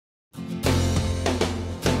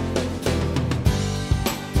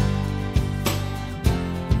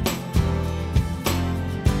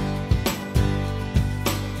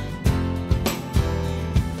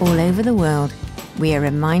all over the world, we are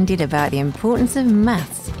reminded about the importance of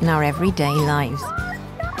maths in our everyday lives.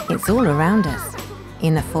 It's all around us,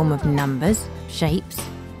 in the form of numbers, shapes,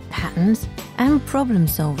 patterns, and problem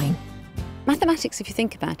solving. Mathematics, if you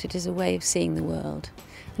think about it, is a way of seeing the world.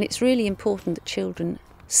 And it's really important that children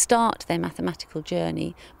start their mathematical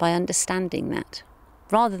journey by understanding that.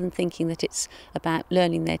 Rather than thinking that it's about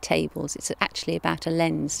learning their tables, it's actually about a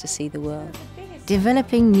lens to see the world.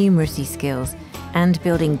 Developing numeracy skills and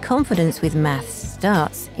building confidence with maths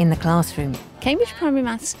starts in the classroom. Cambridge Primary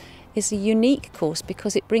Maths is a unique course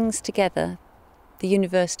because it brings together the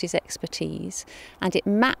university's expertise and it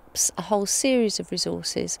maps a whole series of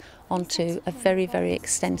resources onto a very, very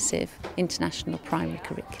extensive international primary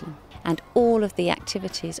curriculum. And all of the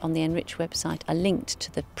activities on the NRICH website are linked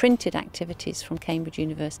to the printed activities from Cambridge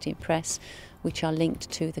University Press, which are linked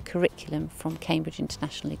to the curriculum from Cambridge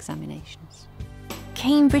International Examinations.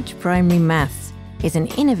 Cambridge Primary Maths is an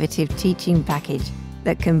innovative teaching package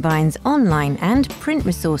that combines online and print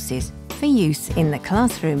resources for use in the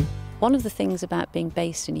classroom. One of the things about being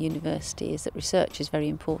based in a university is that research is very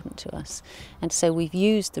important to us, and so we've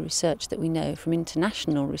used the research that we know from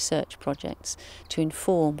international research projects to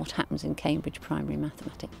inform what happens in Cambridge primary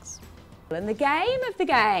mathematics. And the game of the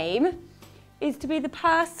game is to be the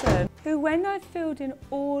person who, when I've filled in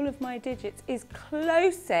all of my digits, is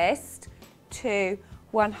closest to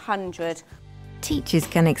 100. Teachers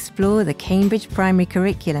can explore the Cambridge primary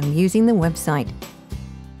curriculum using the website.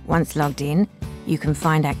 Once logged in, you can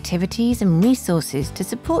find activities and resources to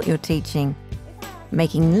support your teaching,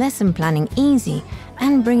 making lesson planning easy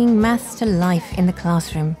and bringing maths to life in the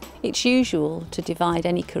classroom. It's usual to divide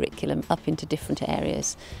any curriculum up into different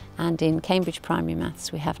areas, and in Cambridge Primary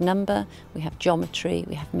Maths we have number, we have geometry,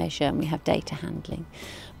 we have measure and we have data handling.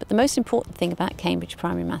 But the most important thing about Cambridge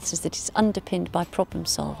Primary Maths is that it's underpinned by problem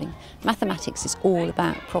solving. Mathematics is all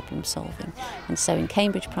about problem solving, and so in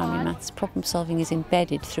Cambridge Primary Maths problem solving is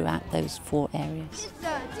embedded throughout those 4 areas.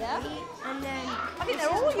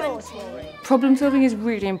 Problem solving is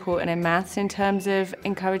really important in maths in terms of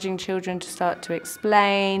encouraging children to start to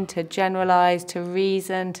explain, to generalise, to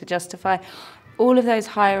reason, to justify. All of those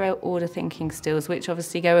higher order thinking skills, which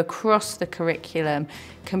obviously go across the curriculum,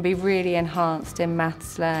 can be really enhanced in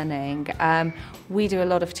maths learning. We do a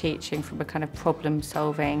lot of teaching from a kind of problem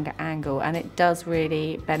solving angle, and it does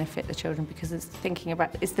really benefit the children because it's the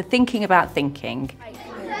thinking about thinking.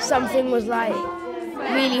 Something was like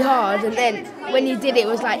really hard, and then when you did it, it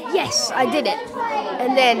was like, yes, I did it.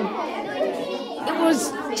 And then it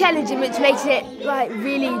was challenging, which makes it like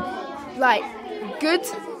really like good.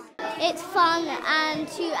 It's fun and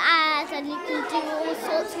to add, and you can do all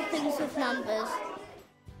sorts of things with numbers.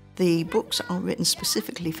 The books are written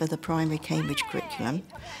specifically for the primary Cambridge curriculum,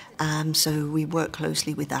 so we work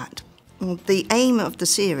closely with that. The aim of the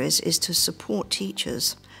series is to support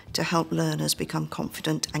teachers to help learners become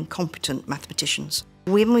confident and competent mathematicians.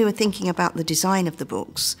 When we were thinking about the design of the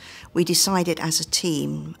books, we decided as a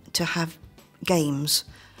team to have games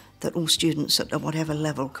that all students at whatever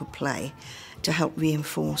level could play to help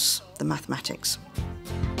reinforce the mathematics.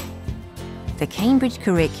 The Cambridge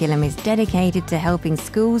curriculum is dedicated to helping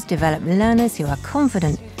schools develop learners who are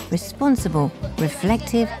confident, responsible,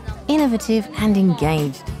 reflective, innovative and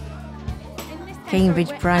engaged.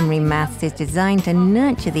 Cambridge Primary Maths is designed to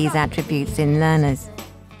nurture these attributes in learners.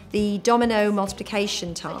 The domino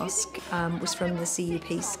multiplication task was from the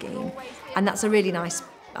CUP scheme, and that's a really nice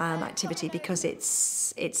activity because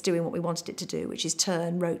it's doing what we wanted it to do, which is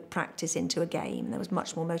turn rote practice into a game. There was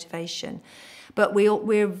much more motivation. But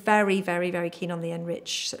we're very, very, very keen on the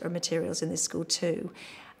NRICH materials in this school too,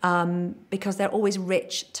 because they're always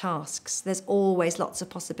rich tasks. There's always lots of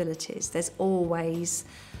possibilities. There's always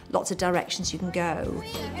lots of directions you can go.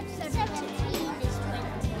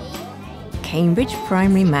 Cambridge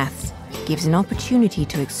Primary Maths gives an opportunity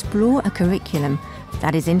to explore a curriculum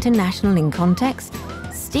that is international in context,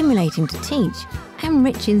 stimulating to teach, and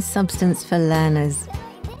rich in substance for learners.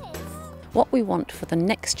 What we want for the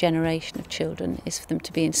next generation of children is for them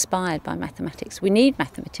to be inspired by mathematics. We need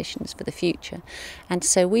mathematicians for the future, and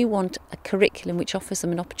so we want a curriculum which offers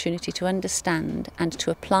them an opportunity to understand and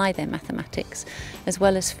to apply their mathematics, as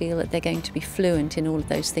well as feel that they're going to be fluent in all of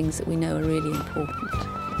those things that we know are really important.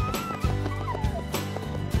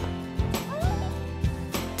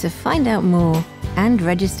 To find out more and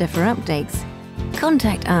register for updates,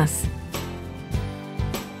 contact us